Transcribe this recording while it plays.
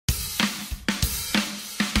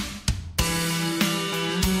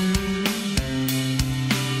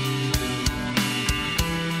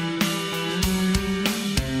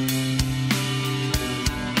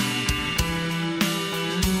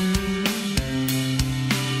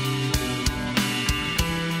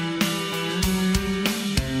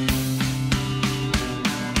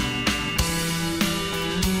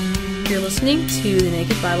listening to the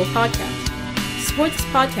Naked Bible Podcast. To support this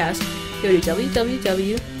podcast, go to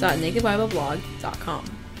www.nakedbibleblog.com.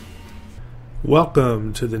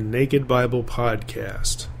 Welcome to the Naked Bible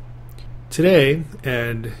Podcast. Today,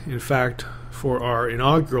 and in fact for our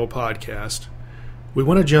inaugural podcast, we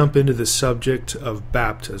want to jump into the subject of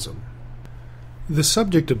baptism. The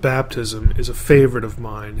subject of baptism is a favorite of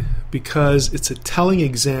mine because it's a telling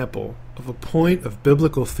example of a point of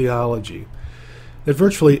biblical theology that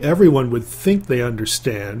virtually everyone would think they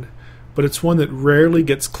understand, but it's one that rarely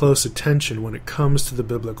gets close attention when it comes to the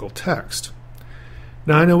biblical text.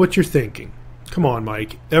 Now, I know what you're thinking. Come on,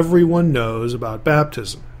 Mike, everyone knows about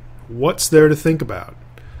baptism. What's there to think about?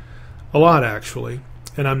 A lot, actually,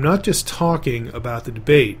 and I'm not just talking about the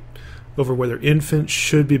debate over whether infants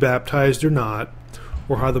should be baptized or not,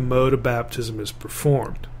 or how the mode of baptism is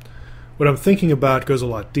performed. What I'm thinking about goes a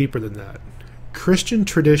lot deeper than that. Christian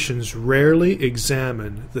traditions rarely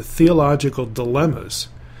examine the theological dilemmas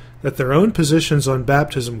that their own positions on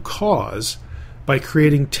baptism cause by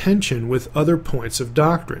creating tension with other points of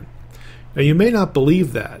doctrine. Now, you may not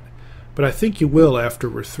believe that, but I think you will after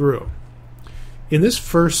we're through. In this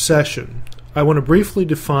first session, I want to briefly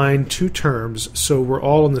define two terms so we're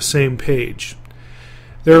all on the same page.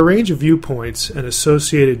 There are a range of viewpoints and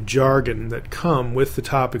associated jargon that come with the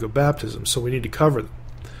topic of baptism, so we need to cover them.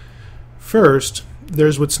 First,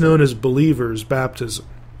 there's what's known as believer's baptism.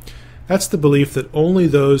 That's the belief that only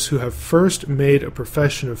those who have first made a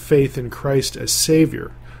profession of faith in Christ as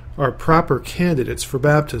Savior are proper candidates for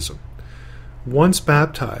baptism. Once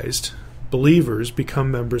baptized, believers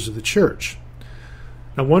become members of the church.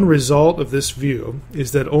 Now, one result of this view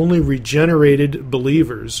is that only regenerated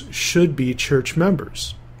believers should be church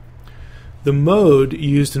members. The mode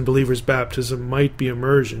used in believer's baptism might be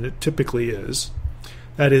immersion. It typically is.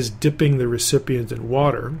 That is, dipping the recipient in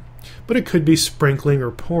water, but it could be sprinkling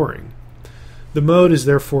or pouring. The mode is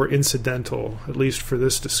therefore incidental, at least for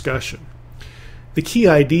this discussion. The key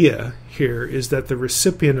idea here is that the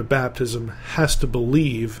recipient of baptism has to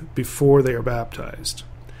believe before they are baptized.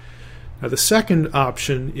 Now, the second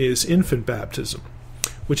option is infant baptism,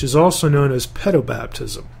 which is also known as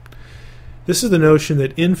pedobaptism. This is the notion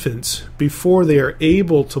that infants, before they are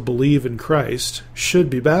able to believe in Christ, should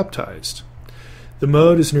be baptized. The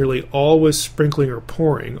mode is nearly always sprinkling or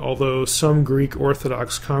pouring, although some Greek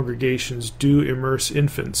Orthodox congregations do immerse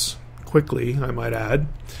infants, quickly, I might add.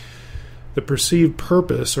 The perceived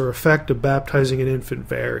purpose or effect of baptizing an infant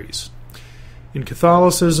varies. In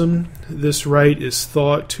Catholicism, this rite is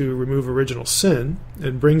thought to remove original sin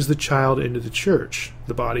and brings the child into the church,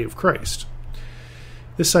 the body of Christ.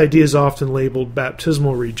 This idea is often labeled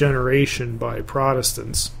baptismal regeneration by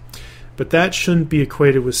Protestants, but that shouldn't be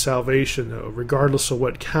equated with salvation, though, regardless of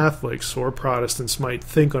what Catholics or Protestants might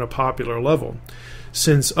think on a popular level,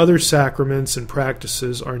 since other sacraments and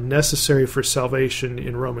practices are necessary for salvation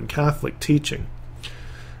in Roman Catholic teaching.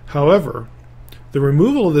 However, the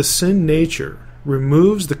removal of the sin nature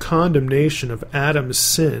removes the condemnation of Adam's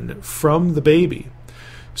sin from the baby,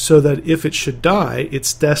 so that if it should die,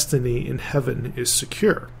 its destiny in heaven is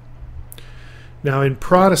secure. Now, in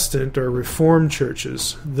Protestant or Reformed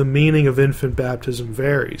churches, the meaning of infant baptism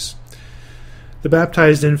varies. The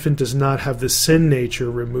baptized infant does not have the sin nature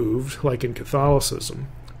removed, like in Catholicism,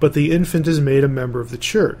 but the infant is made a member of the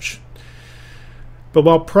church. But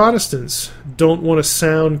while Protestants don't want to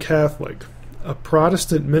sound Catholic, a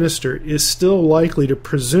Protestant minister is still likely to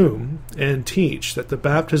presume and teach that the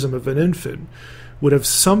baptism of an infant would have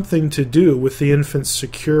something to do with the infant's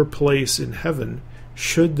secure place in heaven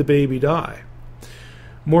should the baby die.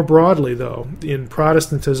 More broadly, though, in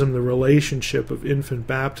Protestantism, the relationship of infant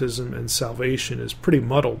baptism and salvation is pretty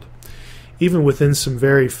muddled, even within some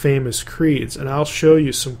very famous creeds, and I'll show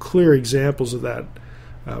you some clear examples of that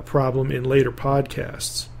problem in later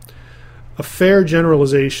podcasts. A fair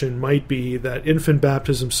generalization might be that infant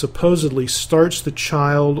baptism supposedly starts the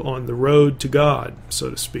child on the road to God,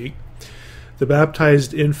 so to speak. The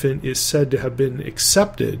baptized infant is said to have been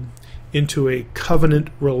accepted into a covenant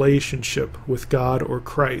relationship with God or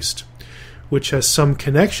Christ, which has some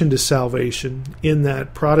connection to salvation in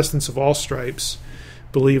that Protestants of all stripes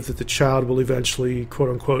believe that the child will eventually,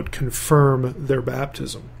 quote-unquote, confirm their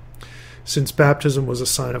baptism, since baptism was a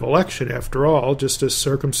sign of election, after all, just as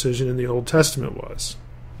circumcision in the Old Testament was,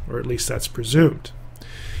 or at least that's presumed.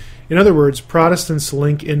 In other words, Protestants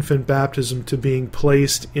link infant baptism to being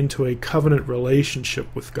placed into a covenant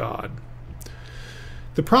relationship with God.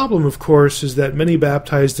 The problem, of course, is that many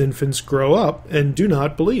baptized infants grow up and do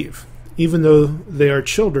not believe, even though they are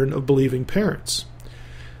children of believing parents.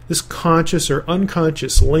 This conscious or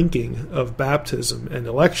unconscious linking of baptism and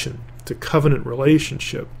election to covenant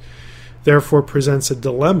relationship therefore presents a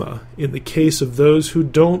dilemma in the case of those who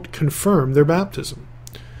don't confirm their baptism.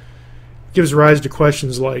 It gives rise to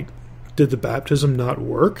questions like, did the baptism not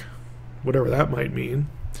work? Whatever that might mean.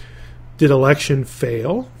 Did election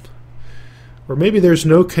fail? Or maybe there's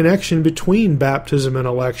no connection between baptism and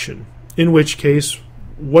election, in which case,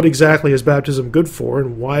 what exactly is baptism good for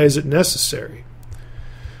and why is it necessary?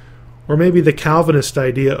 Or maybe the Calvinist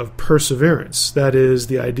idea of perseverance, that is,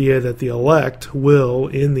 the idea that the elect will,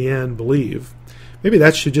 in the end, believe. Maybe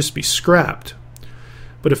that should just be scrapped.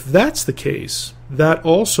 But if that's the case, that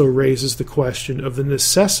also raises the question of the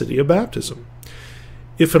necessity of baptism.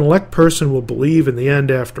 If an elect person will believe in the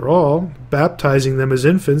end after all, baptizing them as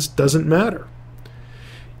infants doesn't matter.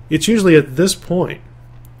 It's usually at this point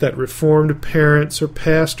that Reformed parents or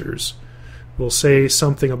pastors will say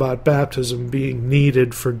something about baptism being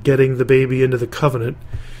needed for getting the baby into the covenant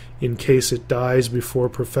in case it dies before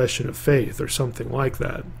profession of faith or something like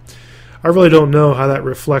that. I really don't know how that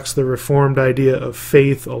reflects the Reformed idea of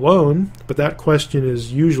faith alone, but that question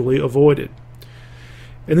is usually avoided.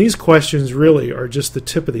 And these questions really are just the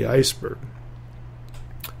tip of the iceberg.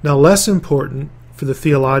 Now, less important for the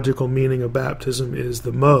theological meaning of baptism is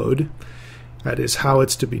the mode, that is, how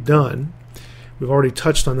it's to be done. We've already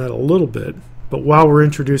touched on that a little bit, but while we're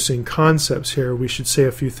introducing concepts here, we should say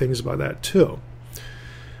a few things about that too.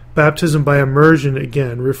 Baptism by immersion,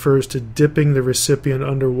 again, refers to dipping the recipient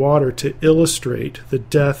under water to illustrate the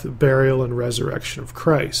death, burial, and resurrection of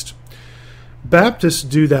Christ. Baptists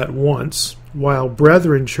do that once, while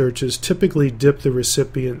Brethren churches typically dip the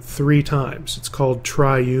recipient 3 times. It's called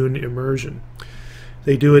triune immersion.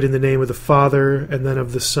 They do it in the name of the Father, and then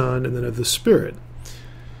of the Son, and then of the Spirit.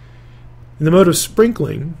 In the mode of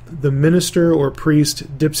sprinkling, the minister or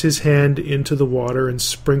priest dips his hand into the water and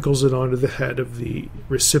sprinkles it onto the head of the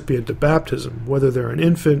recipient of baptism, whether they're an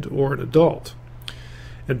infant or an adult.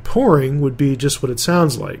 And pouring would be just what it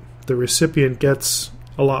sounds like. The recipient gets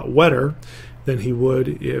a lot wetter than he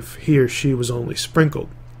would if he or she was only sprinkled.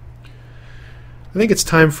 I think it's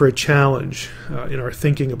time for a challenge in our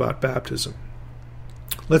thinking about baptism.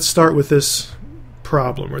 Let's start with this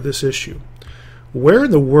problem or this issue. Where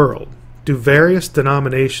in the world do various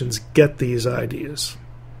denominations get these ideas?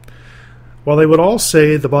 While they would all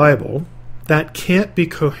say the Bible, that can't be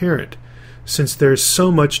coherent since there's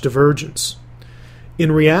so much divergence.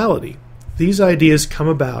 In reality, these ideas come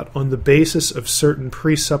about on the basis of certain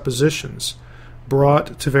presuppositions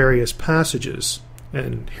brought to various passages,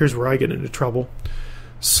 and here's where I get into trouble,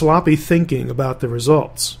 sloppy thinking about the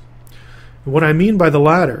results. What I mean by the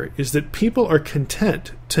latter is that people are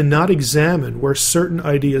content to not examine where certain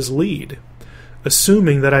ideas lead,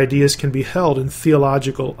 assuming that ideas can be held in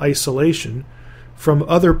theological isolation from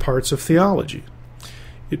other parts of theology.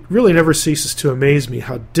 It really never ceases to amaze me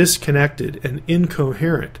how disconnected and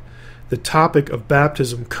incoherent the topic of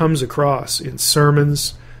baptism comes across in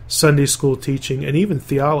sermons, Sunday school teaching, and even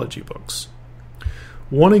theology books.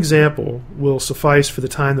 One example will suffice for the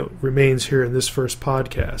time that remains here in this first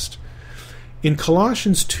podcast. In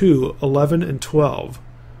Colossians 2:11 and 12,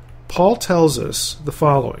 Paul tells us the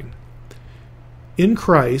following: In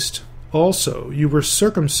Christ also you were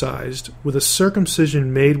circumcised with a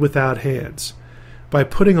circumcision made without hands, by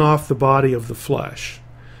putting off the body of the flesh,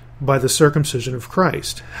 by the circumcision of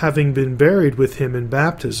Christ, having been buried with him in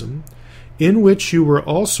baptism, in which you were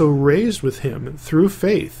also raised with him through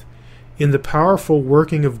faith in the powerful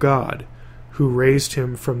working of God, who raised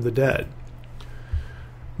him from the dead.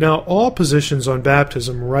 Now, all positions on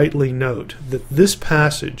baptism rightly note that this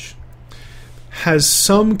passage has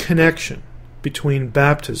some connection between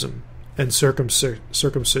baptism and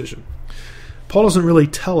circumcision. Paul doesn't really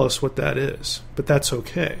tell us what that is, but that's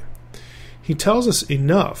okay. He tells us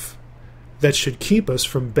enough that should keep us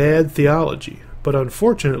from bad theology, but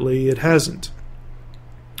unfortunately it hasn't.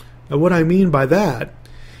 Now, what I mean by that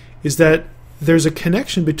is that there's a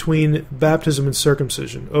connection between baptism and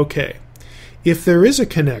circumcision. Okay. If there is a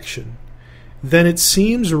connection, then it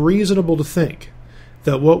seems reasonable to think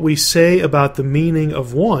that what we say about the meaning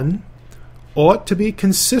of one ought to be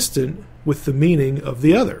consistent with the meaning of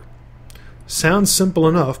the other. Sounds simple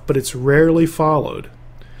enough, but it's rarely followed.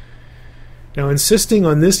 Now, insisting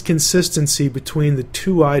on this consistency between the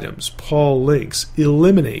two items Paul links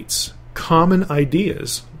eliminates common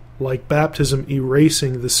ideas like baptism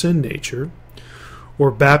erasing the sin nature,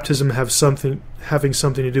 or baptism having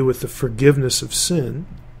something to do with the forgiveness of sin,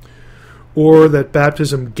 or that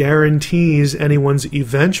baptism guarantees anyone's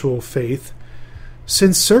eventual faith,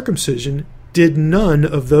 since circumcision did none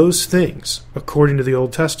of those things, according to the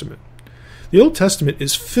Old Testament. The Old Testament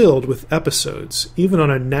is filled with episodes, even on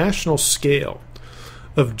a national scale,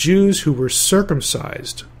 of Jews who were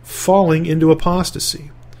circumcised falling into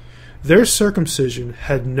apostasy. Their circumcision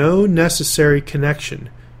had no necessary connection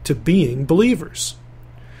to being believers.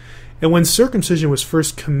 And when circumcision was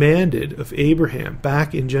first commanded of Abraham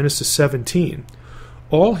back in Genesis 17,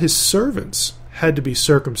 all his servants had to be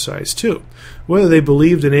circumcised too, whether they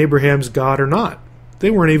believed in Abraham's God or not. They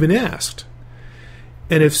weren't even asked.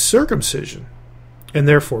 And if circumcision, and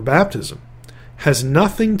therefore baptism, has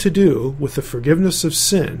nothing to do with the forgiveness of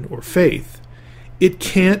sin or faith, it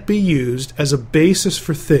can't be used as a basis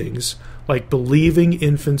for things like believing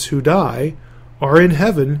infants who die are in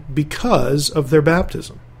heaven because of their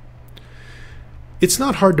baptism. It's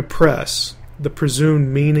not hard to press the presumed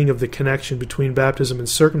meaning of the connection between baptism and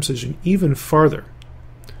circumcision even farther.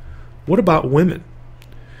 What about women?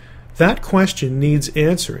 That question needs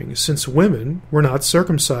answering since women were not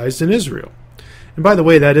circumcised in Israel. And by the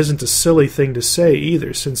way, that isn't a silly thing to say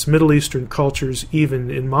either, since Middle Eastern cultures,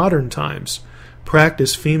 even in modern times,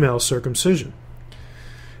 practice female circumcision.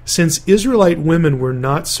 Since Israelite women were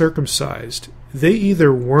not circumcised, they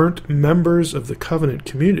either weren't members of the covenant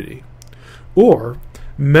community, or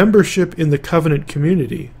membership in the covenant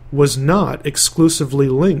community was not exclusively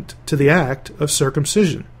linked to the act of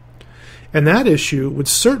circumcision. And that issue would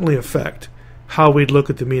certainly affect how we'd look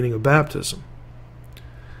at the meaning of baptism.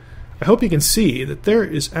 I hope you can see that there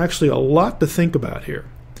is actually a lot to think about here.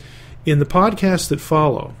 In the podcasts that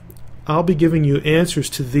follow, I'll be giving you answers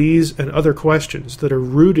to these and other questions that are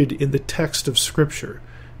rooted in the text of Scripture,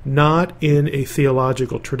 not in a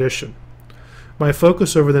theological tradition. My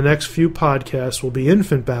focus over the next few podcasts will be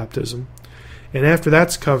infant baptism, and after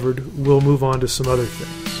that's covered, we'll move on to some other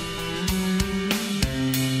things.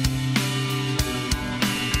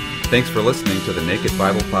 Thanks for listening to the Naked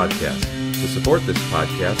Bible Podcast. To support this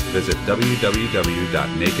podcast, visit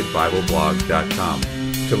www.nakedbibleblog.com.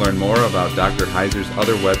 To learn more about Dr. Heiser's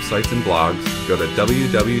other websites and blogs, go to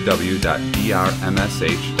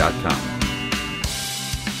www.drmsh.com.